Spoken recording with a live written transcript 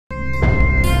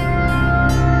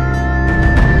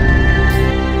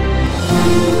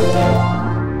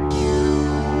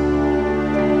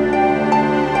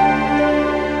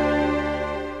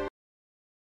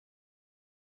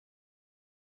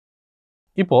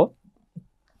இப்போது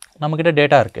நம்மக்கிட்ட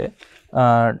டேட்டா இருக்குது.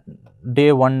 டே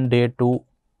 1, டே 2,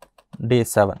 டே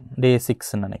 7, டே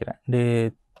 6ன்னு நினைக்கிறேன், டே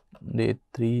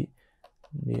 3,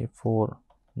 டே 4,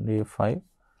 டே 5,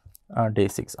 டே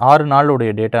 6, 6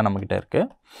 நாளுடைய டேட்டா நம்மக்கிட்ட இருக்குது.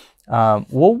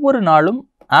 ஒவ்வொரு நாளும்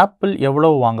ஆப்பிள் எவ்வளோ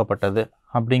வாங்கப்பட்டது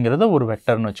அப்படிங்கிறது ஒரு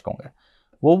வெக்டர்னு வச்சுக்கோங்க.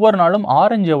 ஒவ்வொரு நாளும்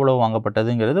ஆரஞ்சு எவ்வளோ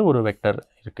வாங்கப்பட்டதுங்கிறது ஒரு வெக்டர்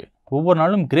இருக்குது. ஒவ்வொரு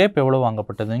நாளும் கிரேப் எவ்வளோ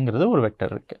வாங்கப்பட்டதுங்கிறது ஒரு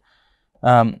வெக்டர் இருக்குது.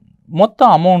 மொத்த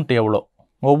அமௌண்ட் எவ்வளோ,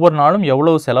 ஒவ்வொரு நாளும்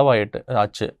எவ்வளோ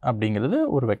ஆச்சு அப்படிங்கிறது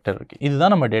ஒரு வெக்டர் இருக்குது.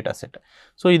 இதுதான் நம்ம டேட்டா செட்.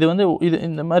 ஸோ இது வந்து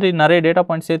இந்த மாதிரி நிறைய டேட்டா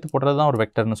பாயிண்ட் சேர்த்து போடுறது தான் ஒரு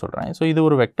வெக்டர்னு சொல்கிறேன். ஸோ இது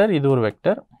ஒரு வெக்டர், இது ஒரு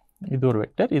வெக்டர், இது ஒரு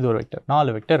வெக்டர், இது ஒரு வெக்டர்,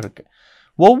 4 வெக்டர் இருக்குது.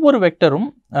 ஒவ்வொரு வெக்டரும்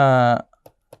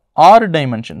 6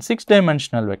 டைமென்ஷன், 6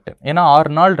 டைமென்ஷனல் வெக்டர். ஏன்னா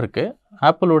 6 நாள் இருக்குது.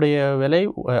 ஆப்பிளுடைய விலை,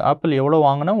 ஆப்பிள் எவ்வளோ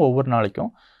வாங்கினோம் ஒவ்வொரு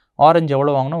நாளைக்கும், ஆரஞ்சு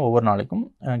எவ்வளோ வாங்கினோம் ஒவ்வொரு நாளைக்கும்,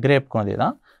 கிரேப்புக்கும் அதே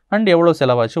தான், அண்ட் எவ்வளோ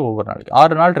செலவாச்சு ஒவ்வொரு நாளைக்கு.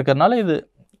 6 நாள் இருக்கிறதுனால இது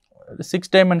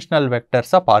 6 டைமென்ஷனல்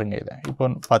வெக்டர்ஸாக பாருங்கள். இதை இப்போ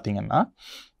பார்த்தீங்கன்னா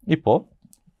இப்போது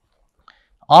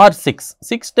R6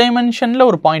 6 டைமென்ஷனில்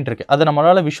ஒரு பாயிண்ட் இருக்குது. அதை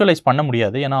நம்மளால் விஷுவலைஸ் பண்ண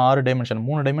முடியாது. ஏன்னா 6 டைமென்ஷன்,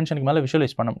 3 டைமென்ஷனுக்கு மேலே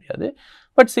விஷுவலைஸ் பண்ண முடியாது.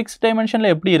 பட் 6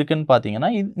 டைமென்ஷனில் எப்படி இருக்குன்னு பார்த்தீங்கன்னா,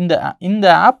 இந்த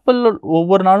ஆப்பிள்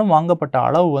ஒவ்வொரு நாளும் வாங்கப்பட்ட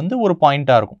அளவு வந்து ஒரு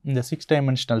பாயிண்ட்டாக இருக்கும் இந்த 6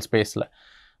 டைமென்ஷனல் ஸ்பேஸில்.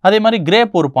 அதே மாதிரி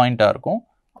கிரேப் ஒரு பாயிண்ட்டாக இருக்கும்,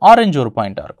 ஆரஞ்சு ஒரு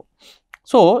பாயிண்ட்டாக இருக்கும்.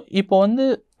 ஸோ இப்போ வந்து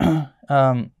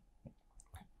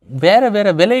வேறு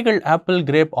வேறு விலைகள் ஆப்பிள்,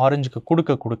 கிரேப், ஆரஞ்சுக்கு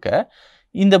கொடுக்க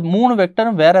இந்த 3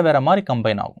 வெக்டரும் வேறு வேறு மாதிரி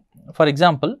கம்பைன் ஆகும். ஃபார்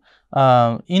எக்ஸாம்பிள்,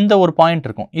 இந்த ஒரு பாயிண்ட்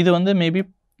இருக்கும். இது வந்து மேபி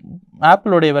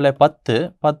ஆப்பிளோடைய விலை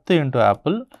 10 into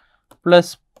apple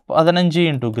plus 15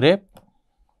 into grape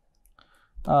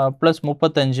plus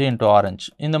 35 into orange,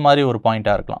 இந்த மாதிரி ஒரு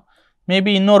பாயிண்ட்டாக இருக்கலாம்.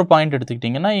 மேபி இன்னொரு பாயிண்ட்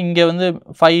எடுத்துக்கிட்டிங்கன்னா, இங்கே வந்து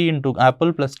 5 into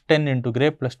apple plus 10 into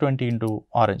grape plus 20 into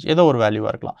orange, ஏதோ ஒரு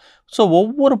வேல்யூவாக இருக்கலாம். ஸோ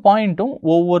ஒவ்வொரு பாயிண்ட்டும்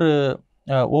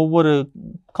ஒவ்வொரு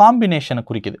காம்பினேஷனை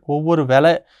குறிக்குது. ஒவ்வொரு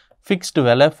விலை, ஃபிக்ஸ்டு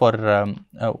விலை ஃபார்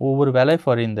ஒவ்வொரு விலை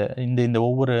ஃபார் இந்த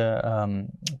ஒவ்வொரு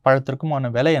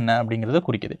பழத்திற்குமான விலை என்ன அப்படிங்கிறத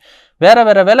குறிக்குது. வேறு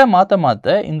வேறு விலை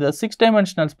மாற்ற இந்த 6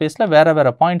 டைமென்ஷனல் ஸ்பேஸில் வேறு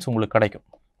வேறு பாயிண்ட்ஸ் உங்களுக்கு கிடைக்கும்.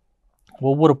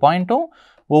 ஒவ்வொரு பாயிண்ட்டும்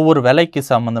ஒவ்வொரு விலைக்கு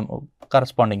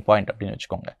கரஸ்பாண்டிங் பாயிண்ட் அப்படின்னு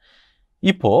வச்சுக்கோங்க.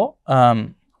 இப்போது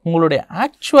உங்களுடைய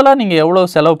ஆக்சுவலாக நீங்கள் எவ்வளோ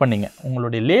செலவு பண்ணீங்க,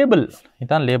 உங்களுடைய லேபிள்,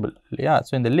 இதுதான் லேபிள் இல்லையா?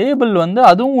 ஸோ இந்த லேபிள் வந்து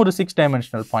அதுவும் ஒரு 6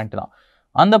 டைமென்ஷனல் பாயிண்ட் தான்.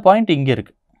 அந்த பாயிண்ட் இங்கே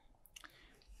இருக்குது.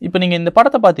 இப்போ நீங்கள் இந்த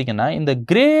படத்தை பார்த்தீங்கன்னா, இந்த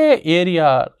கிரே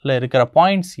ஏரியாவில் இருக்கிற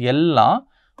பாயிண்ட்ஸ் எல்லாம்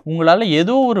உங்களால்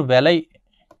ஏதோ ஒரு விலை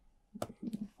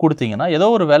கொடுத்தீங்கன்னா, ஏதோ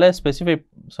ஒரு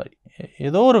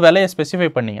விலையை ஸ்பெசிஃபை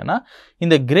பண்ணிங்கன்னா,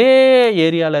 இந்த கிரே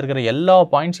ஏரியாவில் இருக்கிற எல்லா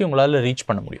பாயிண்ட்ஸையும் உங்களால் ரீச்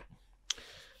பண்ண முடியும்.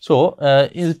 ஸோ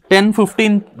இது 10,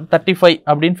 15, 35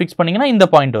 அப்படின்னு ஃபிக்ஸ் பண்ணிங்கன்னா இந்த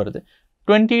பாயிண்ட் வருது.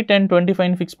 20, 10,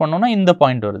 25 ஃபிக்ஸ் பண்ணோன்னா இந்த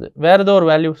பாயிண்ட் வருது. வேறு ஏதோ ஒரு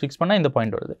வேல்யூ ஃபிக்ஸ் பண்ணால் இந்த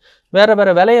பாயிண்ட் வருது.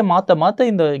 வேறு விலையை மாற்ற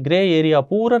இந்த கிரே ஏரியா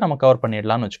பூரா நம்ம கவர்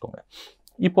பண்ணிடலாம்னு வச்சுக்கோங்க.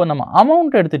 இப்போ நம்ம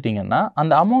அமௌண்ட் எடுத்துட்டிங்கன்னா,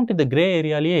 அந்த அமௌண்ட் இந்த கிரே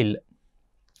ஏரியாலேயே இல்லை.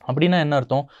 அப்படின்னா என்ன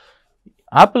அர்த்தம்?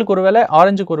 ஆப்பிளுக்கு ஒரு விலை,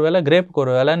 ஆரஞ்சுக்கு ஒரு விலை, கிரேப்புக்கு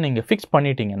ஒரு விலைன்னு நீங்கள் ஃபிக்ஸ்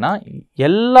பண்ணிட்டீங்கன்னா,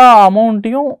 எல்லா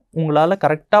அமௌண்ட்டையும் உங்களால்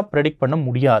கரெக்டாக ப்ரெடிக்ட் பண்ண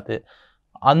முடியாது.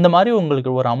 அந்த மாதிரி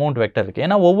உங்களுக்கு ஒரு அமௌண்ட் வெக்டர் இருக்குது.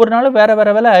 ஏன்னா ஒவ்வொரு நாளும்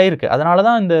வேறு விலை ஆயிருக்கு. அதனால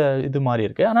தான் இந்த இது மாதிரி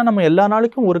இருக்குது. ஆனால் நம்ம எல்லா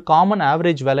நாளுக்கும் ஒரு காமன்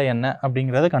ஆவரேஜ் விலை என்ன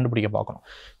அப்படிங்கிறத கண்டுபிடிக்க பார்க்கணும்.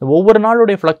 ஒவ்வொரு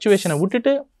நாளுடைய ஃப்ளக்சுவேஷனை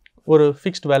விட்டுட்டு ஒரு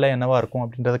ஃபிக்ஸ்ட் விலை என்னவா இருக்கும்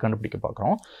அப்படின்றத கண்டுபிடிக்க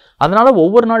பார்க்குறோம். அதனால்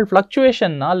ஒவ்வொரு நாள்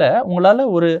ஃப்ளக்சுவேஷன்னால் உங்களால்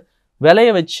ஒரு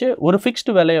விலையை வச்சு, ஒரு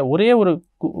ஃபிக்ஸ்டு விலையை, ஒரே ஒரு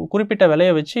குறிப்பிட்ட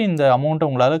விலையை வச்சு இந்த அமௌண்ட்டை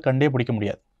உங்களால் கண்டே பிடிக்க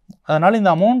முடியாது. அதனால்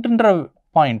இந்த அமௌண்ட்டுன்ற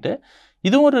பாயிண்ட்டு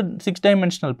இதுவும் ஒரு 6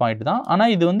 டைமென்ஷனல் பாயிண்ட் தான்.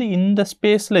 ஆனால் இது வந்து இந்த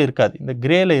ஸ்பேஸில் இருக்காது, இந்த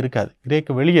கிரேல இருக்காது,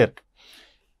 கிரேக்கு வெளியே இருக்குது.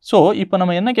 ஸோ இப்போ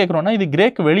நம்ம என்ன கேட்குறோன்னா, இது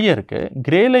கிரேக்கு வெளியே இருக்குது.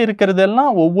 கிரேல இருக்கிறதெல்லாம்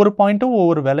ஒவ்வொரு பாயிண்ட்டும்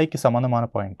ஒவ்வொரு விலைக்கு சம்மந்தமான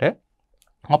பாயிண்ட்டு.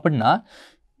 அப்படின்னா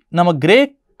நம்ம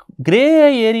கிரே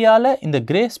ஏரியாவில், இந்த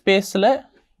கிரே ஸ்பேஸில்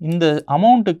இந்த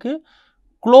அமௌண்ட்டுக்கு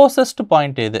க்ளோசஸ்ட்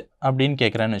பாயிண்ட் எது அப்படின்னு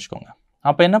கேட்குறேன்னு வச்சுக்கோங்க.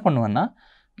 அப்போ என்ன பண்ணுவேன்னா,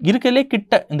 இருக்கிறதுலே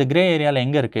கிட்ட இந்த கிரே ஏரியாவில்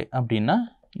எங்கே இருக்குது அப்படின்னா,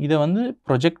 இதை வந்து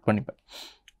ப்ரொஜெக்ட் பண்ணிப்பேன்.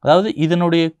 அதாவது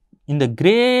இந்த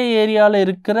கிரே ஏரியாவில்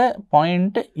இருக்கிற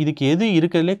பாயிண்ட்டு இதுக்கு எது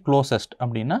இருக்கிறதுலே க்ளோசஸ்ட்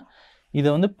அப்படின்னா இதை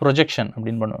வந்து ப்ரொஜெக்ஷன்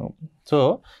அப்படின்னு பண்ணுவோம். ஸோ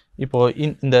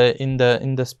இப்போது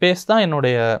இந்த ஸ்பேஸ் தான்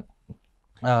என்னுடைய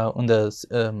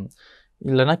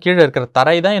இல்லைன்னா கீழே இருக்கிற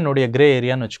தரை தான் என்னுடைய கிரே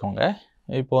ஏரியான்னு வச்சுக்கோங்க.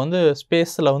 இப்போ வந்து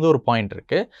ஸ்பேஸில் வந்து ஒரு பாயிண்ட்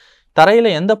இருக்குது.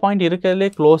 தரையில் எந்த பாயிண்ட்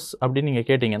இருக்கிறதுலே க்ளோஸ் அப்படின்னு நீங்கள்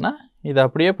கேட்டிங்கன்னா, இதை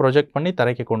அப்படியே ப்ரொஜெக்ட் பண்ணி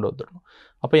தரைக்கு கொண்டு வந்துடணும்.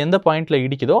 அப்போ எந்த பாயிண்டில்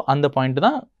இடிக்குதோ அந்த பாயிண்ட்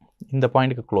தான் இந்த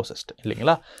பாயிண்ட்டுக்கு க்ளோசஸ்ட்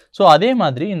இல்லைங்களா? ஸோ அதே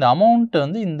மாதிரி இந்த அமௌண்ட்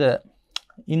வந்து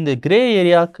இந்த கிரே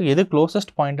ஏரியாவுக்கு எது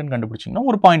க்ளோசஸ்ட் பாயிண்ட்டுன்னு கண்டுபிடிச்சிங்கன்னா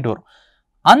ஒரு பாயிண்ட் வரும்.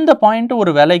 அந்த பாயிண்ட்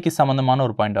ஒரு விலைக்கு சம்மந்தமான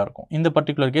ஒரு பாயிண்ட்டாக இருக்கும். இந்த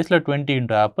பர்டிகுலர் கேஸில் 20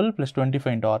 into apple plus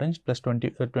 25 into orange plus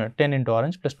 10 into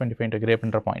orange plus 25 into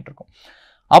கிரேப்ன்ற point இருக்கும்.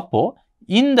 அப்போது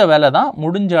இந்த விலை தான்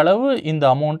முடிஞ்ச அளவு இந்த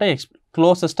அமௌண்ட்டை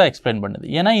க்ளோசஸ்ட்டாக எக்ஸ்பிளைன் பண்ணுது.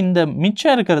 ஏன்னா இந்த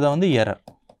மிச்சம் இருக்கிறத வந்து எரர்.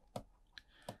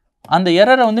 அந்த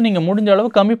எரரை வந்து நீங்கள் முடிஞ்ச அளவு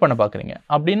கம்மி பண்ண பார்க்குறீங்க.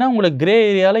 அப்படின்னா உங்களுக்கு கிரே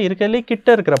ஏரியாவில் இருக்கிறதுலே கிட்ட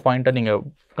இருக்கிற பாயிண்ட்டை நீங்கள்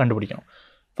கண்டுபிடிக்கணும்.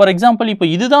 ஃபார் எக்ஸாம்பிள் இப்போ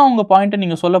இதுதான் உங்கள் பாயிண்ட்டை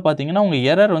நீங்கள் சொல்ல பார்த்தீங்கன்னா உங்கள்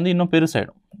எரர் வந்து இன்னும்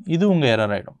பெருசாகிடும். இது உங்கள்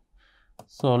எரர் ஆகிடும்.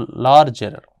 So large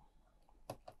error.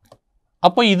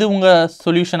 அப்போ இது உங்கள்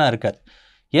சொல்யூஷனாக இருக்காது.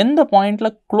 எந்த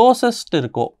பாயிண்டில் க்ளோசஸ்ட்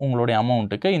இருக்கோ உங்களுடைய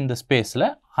அமௌண்ட்டுக்கு இந்த ஸ்பேஸில்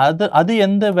அது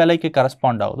எந்த விலைக்கு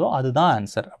கரஸ்பாண்ட் ஆகுதோ அதுதான்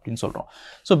ஆன்சர் அப்படின்னு சொல்கிறோம்.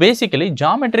 ஸோ பேசிக்கலி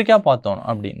ஜாமெட்ரிக்காக பார்த்தோம்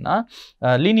அப்படின்னா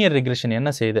லீனியர் ரிக்ரெஷன்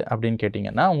என்ன செய்யுது அப்படின்னு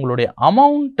கேட்டிங்கன்னா உங்களுடைய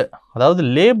அமௌண்ட், அதாவது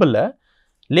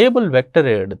லேபிள்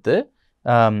வெக்டரை எடுத்து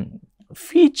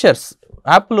ஃபீச்சர்ஸ்,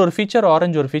 ஆப்பிள் ஒரு ஃபீச்சர்,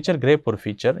 ஆரஞ்சு ஒரு ஃபீச்சர், கிரேப் ஒரு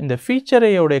ஃபீச்சர், இந்த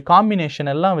ஃபீச்சரையோடைய காம்பினேஷன்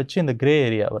எல்லாம் வச்சு இந்த கிரே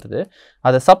ஏரியா வருது.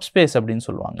 அதை சப்ஸ்பேஸ் அப்படின்னு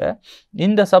சொல்லுவாங்க.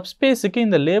 இந்த சப்ஸ்பேஸுக்கு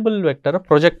இந்த லேபிள் வெக்டரை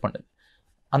ப்ரொஜெக்ட் பண்ணுது.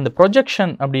 அந்த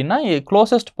ப்ரொஜெக்ஷன் அப்படின்னா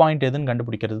க்ளோசஸ்ட் பாயிண்ட் எதுன்னு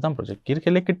கண்டுபிடிக்கிறது தான் ப்ரொஜெக்ட்.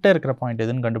 இருக்கிறதுலே கிட்ட இருக்கிற பாயிண்ட்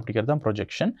எதுன்னு கண்டுபிடிக்கிறது தான்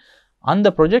ப்ரொஜெக்ஷன். அந்த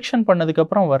ப்ரொஜெக்ஷன்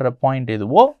பண்ணதுக்கப்புறம் வர்ற பாயிண்ட்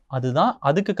எதுவோ அதுதான்,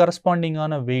 அதுக்கு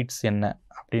கரஸ்பாண்டிங்கான வெயிட்ஸ் என்ன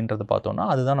அப்படின்றத பார்த்தோன்னா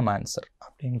அதுதான் நம்ம ஆன்சர்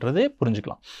அப்படின்றதே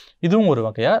புரிஞ்சுக்கலாம். இதுவும் ஒரு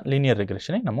வகையாக லீனியர்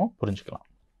ரிக்ரெஷனை நம்ம புரிஞ்சுக்கலாம்.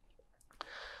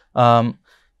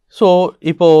 ஸோ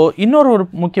இப்போது இன்னொரு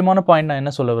முக்கியமான பாயிண்ட் நான்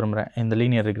என்ன சொல்ல விரும்புகிறேன் இந்த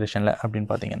லீனியர் ரிக்ரெஷனில் அப்படின்னு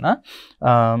பார்த்தீங்கன்னா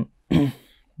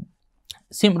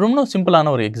ரொம்ப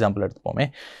சிம்பிளான ஒரு எக்ஸாம்பிள் எடுத்துப்போமே.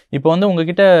 இப்போ வந்து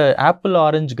உங்ககிட்ட ஆப்பிள்,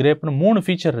 ஆரஞ்சு, கிரேப்னு 3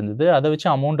 ஃபீச்சர் இருந்தது. அதை வச்சு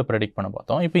அமௌண்ட்டை ப்ரெடிக்ட் பண்ண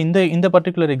பார்த்தோம். இப்போ இந்த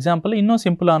பர்டிகுலர் எக்ஸாம்பிள் இன்னும்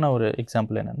சிம்பிளான ஒரு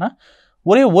எக்ஸாம்பிள் என்னென்னா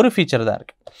ஒரே ஒரு ஃபீச்சர் தான்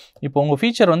இருக்குது. இப்போ உங்கள்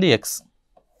ஃபீச்சர் வந்து எக்ஸ்,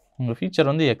 உங்கள் ஃபீச்சர்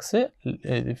வந்து எக்ஸு,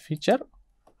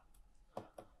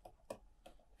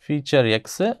 ஃபீச்சர்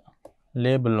எக்ஸு,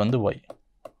 லேபிள் வந்து ஒய்.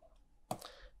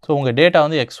 ஸோ உங்கள் டேட்டா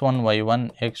வந்து x1 y1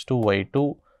 x2 y2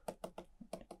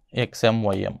 xm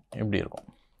ym இப்படி இருக்கும்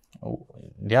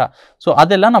இல்லையா? ஸோ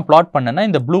அதெல்லாம் நான் பிளாட் பண்ணேன்னா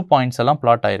இந்த ப்ளூ பாயிண்ட்ஸ் எல்லாம்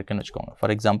பிளாட் ஆகிருக்குன்னு வச்சுக்கோங்க.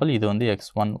 ஃபார் எக்ஸாம்பிள் இது வந்து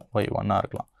x1 y1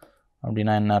 இருக்கலாம்.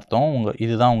 அப்படின்னா என்ன அர்த்தம்?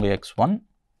 இதுதான் உங்கள் x1,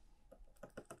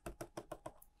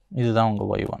 இதுதான் உங்கள்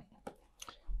y1.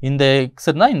 இந்த எக்ஸ்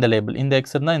இருந்தால் இந்த லேபிள், இந்த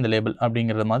எக்ஸ் இருந்தால் இந்த லேபிள்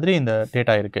அப்படிங்கிற மாதிரி இந்த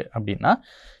டேட்டா இருக்குது. அப்படின்னா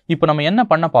இப்போ நம்ம என்ன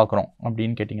பண்ண பார்க்குறோம்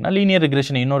அப்படின்னு கேட்டிங்கன்னா லீனியர்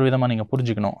ரிக்ரெஷனை இன்னொரு விதமாக நீங்கள்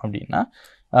புரிஞ்சுக்கணும் அப்படின்னா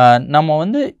நம்ம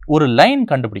வந்து ஒரு லைன்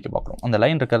கண்டுபிடிக்க பார்க்குறோம். அந்த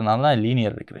லைன் இருக்கிறதுனால தான்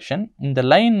லீனியர் ரிக்ரெஷன். இந்த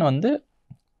லைன் வந்து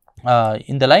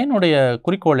இந்த லைனுடைய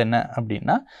குறிக்கோள் என்ன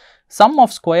அப்படின்னா சம்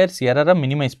ஆஃப் ஸ்கொயர்ஸ் எரரை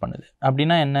மினிமைஸ் பண்ணுது.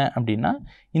 அப்படின்னா என்ன அப்படின்னா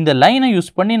இந்த லைனை யூஸ்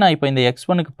பண்ணி நான் இப்போ இந்த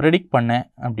x1க்கு ப்ரெடிக்ட் பண்ணேன்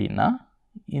அப்படின்னா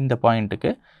இந்த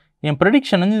பாயிண்ட்டுக்கு என்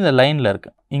ப்ரெடிக்ஷன் வந்து இந்த லைனில்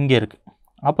இருக்குது, இங்கே இருக்குது.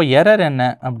 அப்போ எரர் என்ன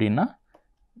அப்படின்னா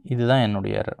இதுதான்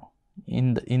என்னுடைய எரர்.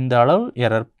 இந்த அளவு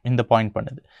எரர் இந்த பாயிண்ட்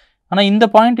பண்ணுது. ஆனால் இந்த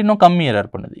பாயிண்ட் இன்னும் கம்மி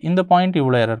எரர் பண்ணுது, இந்த பாயிண்ட்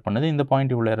இவ்வளோ எரர் பண்ணுது, இந்த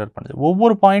பாயிண்ட் இவ்வளோ எரர் பண்ணுது.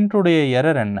 ஒவ்வொரு பாயிண்ட்டுடைய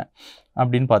எரர் என்ன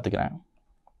அப்படின்னு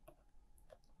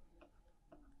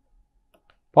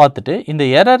பார்த்துட்டு இந்த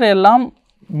எரர் எல்லாம்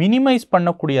மினிமைஸ்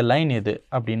பண்ணக்கூடிய லைன் எது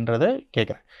அப்படின்றத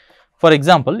கேட்குறேன். ஃபார்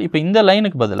எக்ஸாம்பிள் இப்போ இந்த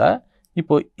லைனுக்கு பதிலாக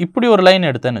இப்போ இப்படி ஒரு லைன்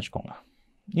எடுத்தேன்னு வச்சுக்கோங்க.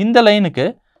 இந்த லைனுக்கு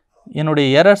என்னுடைய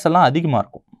எரர்ஸ் எல்லாம் அதிகமாக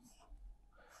இருக்கும்.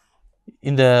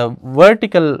 இந்த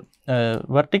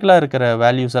வெர்டிக்கலாக இருக்கிற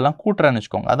வேல்யூஸ் எல்லாம் கூட்டுறேன்னு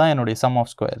வச்சுக்கோங்க. அதான் என்னுடைய சம்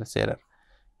ஆஃப் ஸ்கொயர்ஸ் எரர்.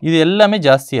 இது எல்லாமே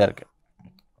ஜாஸ்தியாக இருக்குது.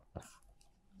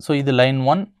 ஸோ இது லைன்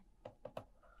 1,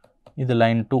 இது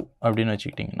லைன் 2 அப்படின்னு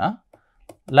வச்சுக்கிட்டிங்கன்னா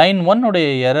லைன் 1 உடைய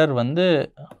எரர் வந்து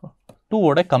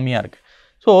 2 கம்மியாக இருக்குது.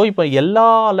 ஸோ இப்போ எல்லா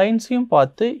லைன்ஸையும்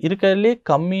பார்த்து இருக்கிறதுலே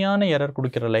கம்மியான எரர்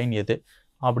கொடுக்குற லைன் எது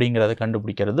அப்படிங்கிறத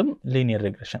கண்டுபிடிக்கிறதும் லீனியர்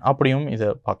ரிக்ரெஷன். அப்படியும் இதை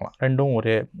பார்க்கலாம். ரெண்டும்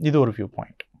இது ஒரு வியூ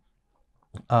பாயிண்ட்.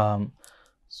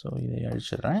 ஸோ இதை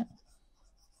அழிச்சிடுறேன்.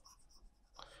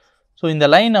 ஸோ இந்த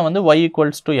லைனை வந்து y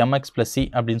 = mx + c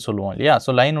அப்படின்னு சொல்லுவோம் இல்லையா? ஸோ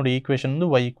லைனுடைய ஈக்குவேஷன் வந்து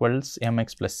y = mx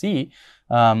 + c.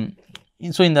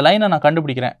 ஸோ இந்த லைனை நான்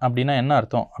கண்டுபிடிக்கிறேன் அப்படின்னா என்ன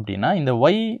அர்த்தம் அப்படின்னா இந்த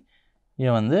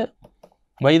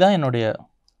y தான் என்னுடைய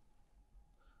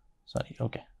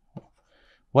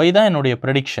y தான் என்னுடைய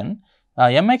ப்ரெடிக்ஷன்.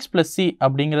 mx + c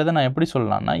அப்படிங்கிறத நான் எப்படி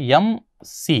சொல்லலாம்னா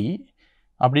mc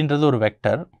அப்படின்றது ஒரு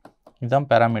வெக்டர். இதுதான்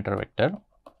பேராமீட்டர் வெக்டர்.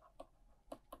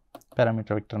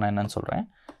 நான் என்னன்னு சொல்கிறேன்,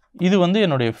 இது வந்து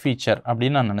என்னுடைய ஃபீச்சர்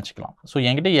அப்படின்னு நான் நினச்சிக்கலாம். ஸோ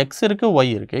என்கிட்ட எக்ஸ் இருக்குது,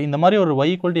 ஒய் இருக்குது. இந்த மாதிரி ஒரு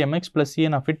y = mx + c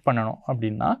நான் ஃபிட் பண்ணணும்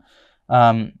அப்படின்னா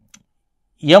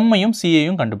எம்மையும்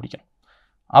சியையும் கண்டுபிடிக்கணும்.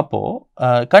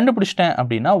 அப்போது கண்டுபிடிச்சிட்டேன்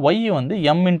அப்படின்னா y வந்து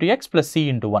m × x + c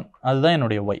 × 1 அதுதான்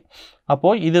என்னுடைய y.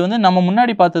 அப்போது இது வந்து நம்ம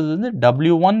முன்னாடி பார்த்தது வந்து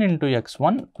w1 ×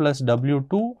 x1 +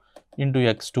 w2 ×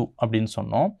 x2 அப்படின்னு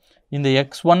சொன்னோம். இந்த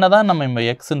x1 தான் நம்ம இப்போ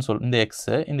எக்ஸ்ன்னு இந்த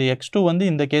எக்ஸு, இந்த x2 வந்து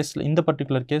இந்த கேஸில், இந்த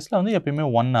பர்டிகுலர் கேஸில் வந்து எப்பயுமே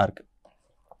 1 இருக்குது.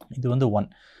 இது வந்து 1.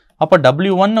 அப்போ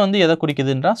w1 வந்து எதை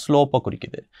குறிக்குதுன்றா ஸ்லோப்பை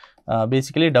குறிக்குது.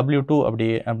 பேசிக்கலி w2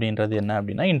 அப்படின்றது என்ன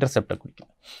அப்படின்னா இன்டர்செப்டை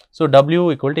குறிக்குது. ஸோ w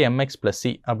 = mx +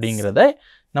 c அப்படிங்கிறத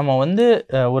நம்ம வந்து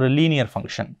ஒரு லீனியர்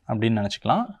ஃபங்க்ஷன் அப்படின்னு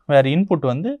நினச்சிக்கலாம். வேறு இன்புட்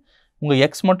வந்து உங்கள்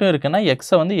x மட்டும் இருக்குன்னா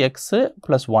எக்ஸை வந்து x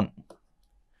 + 1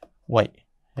 y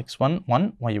x1 1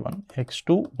 y1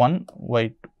 x2 1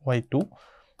 y2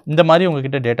 இந்த மாதிரி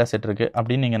உங்ககிட்ட டேட்டா செட் இருக்குது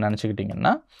அப்படின்னு நீங்கள்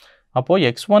நினச்சிக்கிட்டிங்கன்னா அப்போது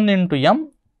x1 into m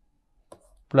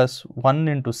plus 1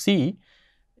 into c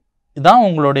தான்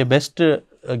உங்களுடைய பெஸ்ட்டு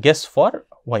கெஸ் ஃபார்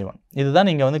y1. இதுதான்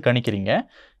நீங்கள் வந்து கணிக்கிறீங்க.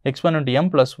 x1 into m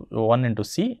plus 1 into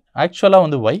c ஆக்சுவலாக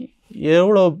வந்து y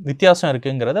எவ்வளோ வித்தியாசம்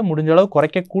இருக்குங்கிறத முடிஞ்ச அளவு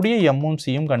குறைக்கக்கூடிய எம்மும்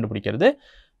சியும் கண்டுபிடிக்கிறது.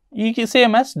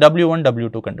 சேம் as w1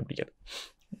 w2 கண்டுபிடிக்கிறது.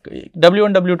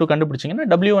 w1 w2 கண்டுபிடிச்சிங்கன்னா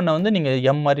w1 வந்து நீங்கள்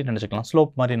m மாதிரி நினச்சிக்கலாம்,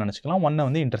 ஸ்லோப் மாதிரி நினச்சிக்கலாம், 1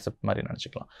 வந்து இன்டர்செப்ட் மாதிரி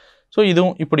நினச்சிக்கலாம். ஸோ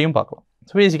இதுவும் இப்படியும் பார்க்கலாம்.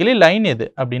 ஸோ பேசிக்கலி லைன் எது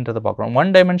அப்படின்றத பார்க்குறோம்.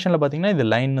 1 டைமென்ஷனில் பார்த்தீங்கன்னா இது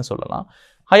லைன்னு சொல்லலாம்.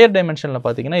 ஹையர் டைமென்ஷனில்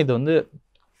பார்த்தீங்கன்னா இது வந்து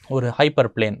ஒரு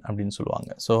ஹைப்பர் பிளேன் அப்படின்னு சொல்லுவாங்க.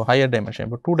 ஸோ ஹையர் டைமென்ஷன்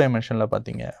இப்போ 2 டைமென்ஷனில்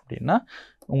பார்த்தீங்க அப்படின்னா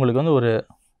உங்களுக்கு வந்து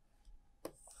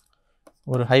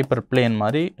ஒரு ஹைப்பர் பிளேன்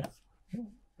மாதிரி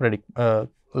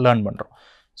லேர்ன் பண்ணுறோம்.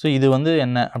 ஸோ இது வந்து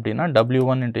என்ன அப்படின்னா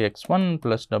w1 into x1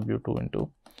 plus w2 into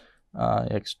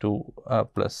x2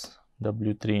 plus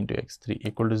w3 into x3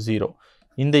 equal to 0.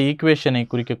 இந்த ஈக்குவேஷனை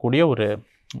குறிக்கக்கூடிய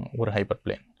ஒரு ஹைப்பர்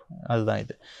பிளேன் அதுதான்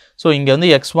இது. ஸோ இங்கே வந்து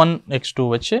x1 x2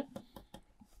 வச்சு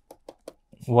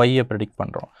y-ஐ ப்ரெடிக்ட்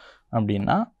பண்ணுறோம்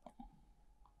அப்படின்னா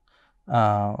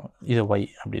இது y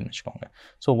அப்படின்னு வச்சுக்கோங்க.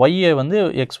 ஸோ y-ஐ வந்து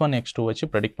x1 x2 வச்சு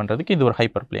ப்ரெடிக்ட் பண்ணுறதுக்கு இது ஒரு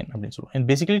ஹைப்பர் பிளேன் அப்படின்னு சொல்லுவோம். இது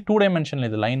பேசிக்கலி 2 டைமென்ஷனில்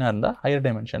இது லைனாக இருந்தால் ஹையர்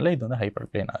டைமென்ஷனில் இது வந்து ஹைப்பர்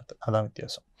பிளேன் ஆகுது. அதான்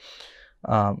வித்தியாசம்.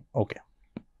 ஓகே.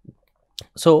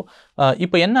 ஸோ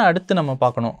இப்போ என்ன அடுத்து நம்ம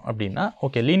பார்க்கணும் அப்படின்னா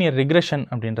ஓகே லீனியர் ரிக்ரெஷன்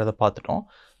அப்படின்றத பார்த்துட்டோம்.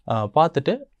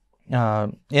 பார்த்துட்டு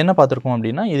என்ன பார்த்துருக்கோம்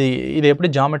அப்படின்னா இது எப்படி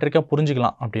ஜியோமெட்ரிக்காக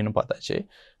புரிஞ்சுக்கலாம் அப்படின்னு பார்த்தாச்சு.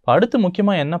 இப்போ அடுத்து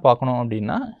முக்கியமாக என்ன பார்க்கணும்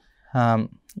அப்படின்னா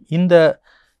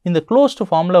இந்த க்ளோஸ்டு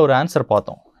ஃபார்மில் ஒரு ஆன்சர்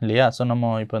பார்த்தோம் இல்லையா. ஸோ நம்ம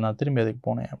இப்போ நான் திரும்பி அதுக்கு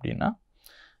போனேன் அப்படின்னா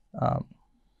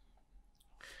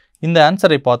இந்த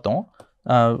ஆன்சரை பார்த்தோம்.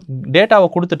 டேட்டாவை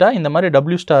கொடுத்துட்டா இந்த மாதிரி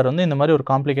w ஸ்டார் வந்து இந்த மாதிரி ஒரு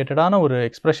காம்ப்ளிகேட்டடான ஒரு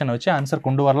எக்ஸ்பிரஷனை வச்சு ஆன்சர்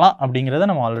கொண்டு வரலாம் அப்படிங்கிறத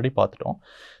நம்ம ஆல்ரெடி பார்த்துட்டோம்.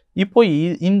 இப்போ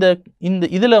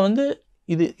இதில் வந்து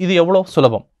இது எவ்வளோ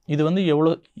சுலபம், இது வந்து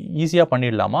எவ்வளோ ஈஸியாக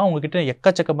பண்ணிடலாமா, உங்ககிட்ட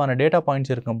எக்கச்சக்கமான டேட்டா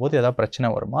பாயிண்ட்ஸ் இருக்கும்போது ஏதாவது பிரச்சனை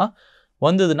வருமா,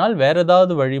 வந்ததுனால் வேறு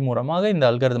ஏதாவது வழி மூலமாக இந்த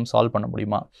அல்காரிதம் சால்வ் பண்ண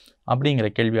முடியுமா அப்படிங்கிற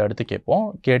கேள்வியை அடுத்து கேட்போம்.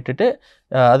 கேட்டுட்டு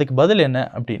அதுக்கு பதில் என்ன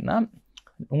அப்படின்னா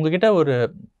உங்ககிட்ட ஒரு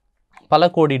பல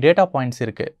கோடி டேட்டா பாயிண்ட்ஸ்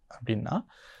இருக்குது அப்படின்னா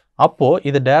அப்போது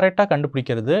இதை டைரெக்டாக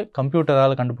கண்டுபிடிக்கிறது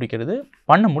கம்ப்யூட்டரால் கண்டுபிடிக்கிறது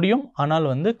பண்ண முடியும். ஆனால்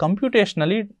வந்து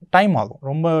கம்ப்யூட்டேஷ்னலி டைம் ஆகும்,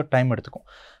 ரொம்ப டைம் எடுத்துக்கும்.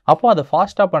 அப்போது அதை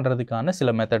ஃபாஸ்ட்டாக பண்ணுறதுக்கான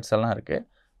சில மெத்தட்ஸ் எல்லாம் இருக்குது.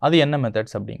 அது என்ன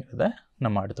மெத்தட்ஸ் அப்படிங்கிறத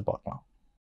நம்ம அடுத்து பார்க்கலாம்.